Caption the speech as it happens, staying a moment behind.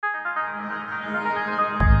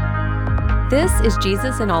This is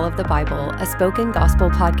Jesus in All of the Bible, a spoken gospel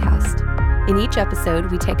podcast. In each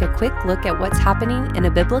episode, we take a quick look at what's happening in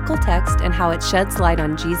a biblical text and how it sheds light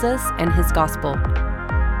on Jesus and his gospel.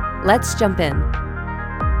 Let's jump in.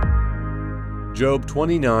 Job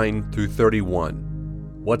 29 through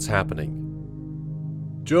 31. What's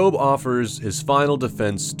happening? Job offers his final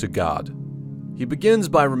defense to God. He begins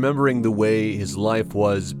by remembering the way his life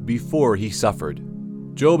was before he suffered.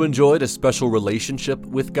 Job enjoyed a special relationship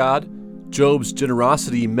with God. Job's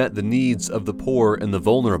generosity met the needs of the poor and the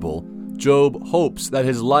vulnerable. Job hopes that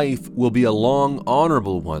his life will be a long,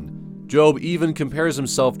 honorable one. Job even compares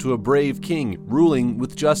himself to a brave king ruling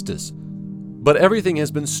with justice. But everything has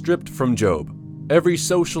been stripped from Job. Every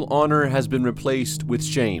social honor has been replaced with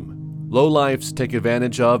shame. Lowlifes take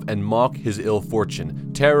advantage of and mock his ill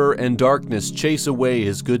fortune. Terror and darkness chase away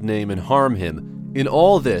his good name and harm him. In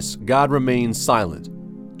all this, God remains silent.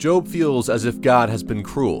 Job feels as if God has been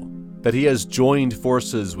cruel, that he has joined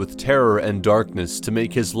forces with terror and darkness to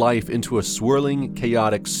make his life into a swirling,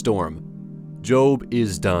 chaotic storm. Job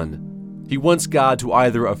is done. He wants God to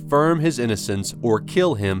either affirm his innocence or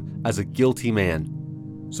kill him as a guilty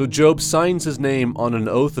man. So Job signs his name on an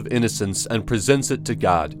oath of innocence and presents it to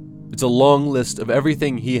God. It's a long list of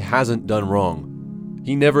everything he hasn't done wrong.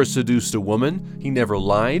 He never seduced a woman, he never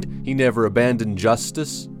lied, he never abandoned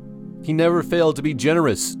justice, he never failed to be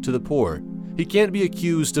generous to the poor. He can't be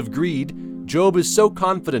accused of greed. Job is so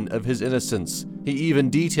confident of his innocence, he even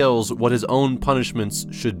details what his own punishments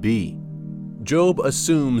should be. Job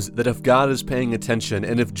assumes that if God is paying attention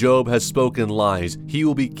and if Job has spoken lies, he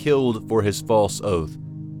will be killed for his false oath.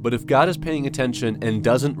 But if God is paying attention and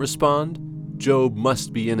doesn't respond, Job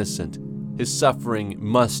must be innocent. His suffering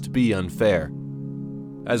must be unfair.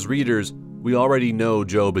 As readers, we already know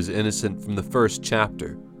Job is innocent from the first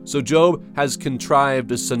chapter. So Job has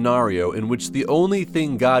contrived a scenario in which the only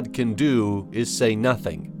thing God can do is say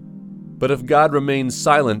nothing. But if God remains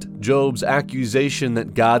silent, Job's accusation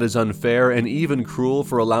that God is unfair and even cruel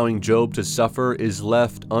for allowing Job to suffer is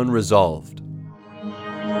left unresolved.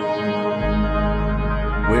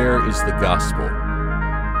 Where is the gospel?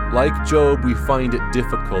 Like Job, we find it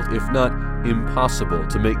difficult, if not impossible,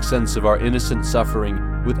 to make sense of our innocent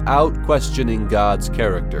suffering without questioning God's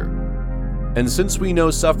character. And since we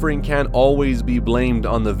know suffering can't always be blamed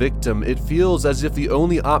on the victim, it feels as if the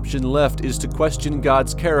only option left is to question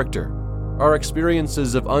God's character. Our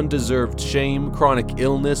experiences of undeserved shame, chronic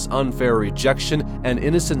illness, unfair rejection, and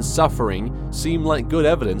innocent suffering seem like good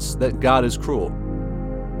evidence that God is cruel.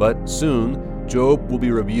 But soon, Job will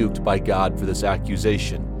be rebuked by God for this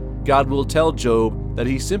accusation. God will tell Job that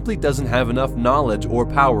he simply doesn't have enough knowledge or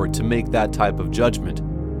power to make that type of judgment,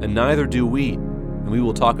 and neither do we. And we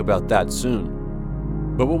will talk about that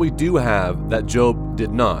soon. But what we do have that Job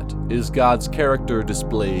did not is God's character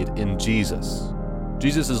displayed in Jesus.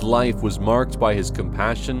 Jesus' life was marked by his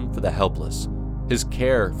compassion for the helpless, his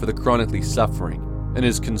care for the chronically suffering, and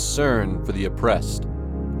his concern for the oppressed.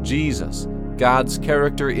 Jesus, God's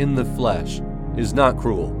character in the flesh, is not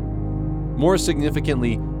cruel. More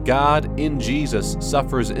significantly, God in Jesus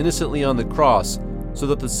suffers innocently on the cross so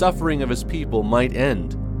that the suffering of his people might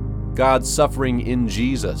end. God's suffering in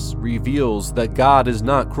Jesus reveals that God is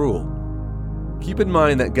not cruel. Keep in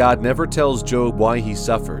mind that God never tells Job why he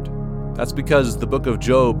suffered. That's because the book of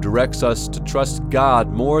Job directs us to trust God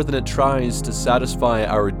more than it tries to satisfy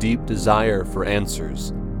our deep desire for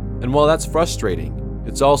answers. And while that's frustrating,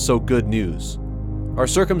 it's also good news. Our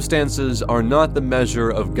circumstances are not the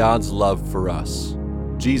measure of God's love for us.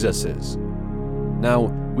 Jesus is. Now,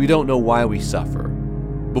 we don't know why we suffer.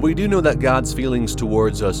 But we do know that God's feelings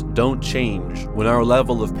towards us don't change when our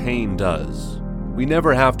level of pain does. We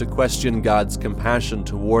never have to question God's compassion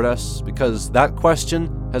toward us because that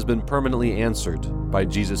question has been permanently answered by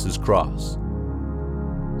Jesus' cross.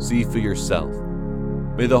 See for yourself.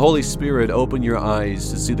 May the Holy Spirit open your eyes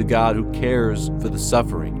to see the God who cares for the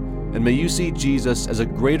suffering, and may you see Jesus as a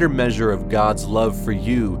greater measure of God's love for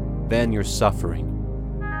you than your suffering.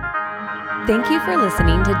 Thank you for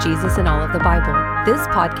listening to Jesus in All of the Bible. This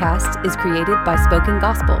podcast is created by Spoken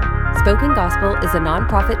Gospel. Spoken Gospel is a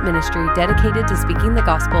nonprofit ministry dedicated to speaking the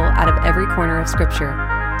gospel out of every corner of Scripture.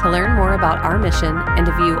 To learn more about our mission and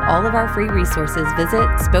to view all of our free resources, visit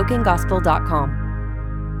spokengospel.com.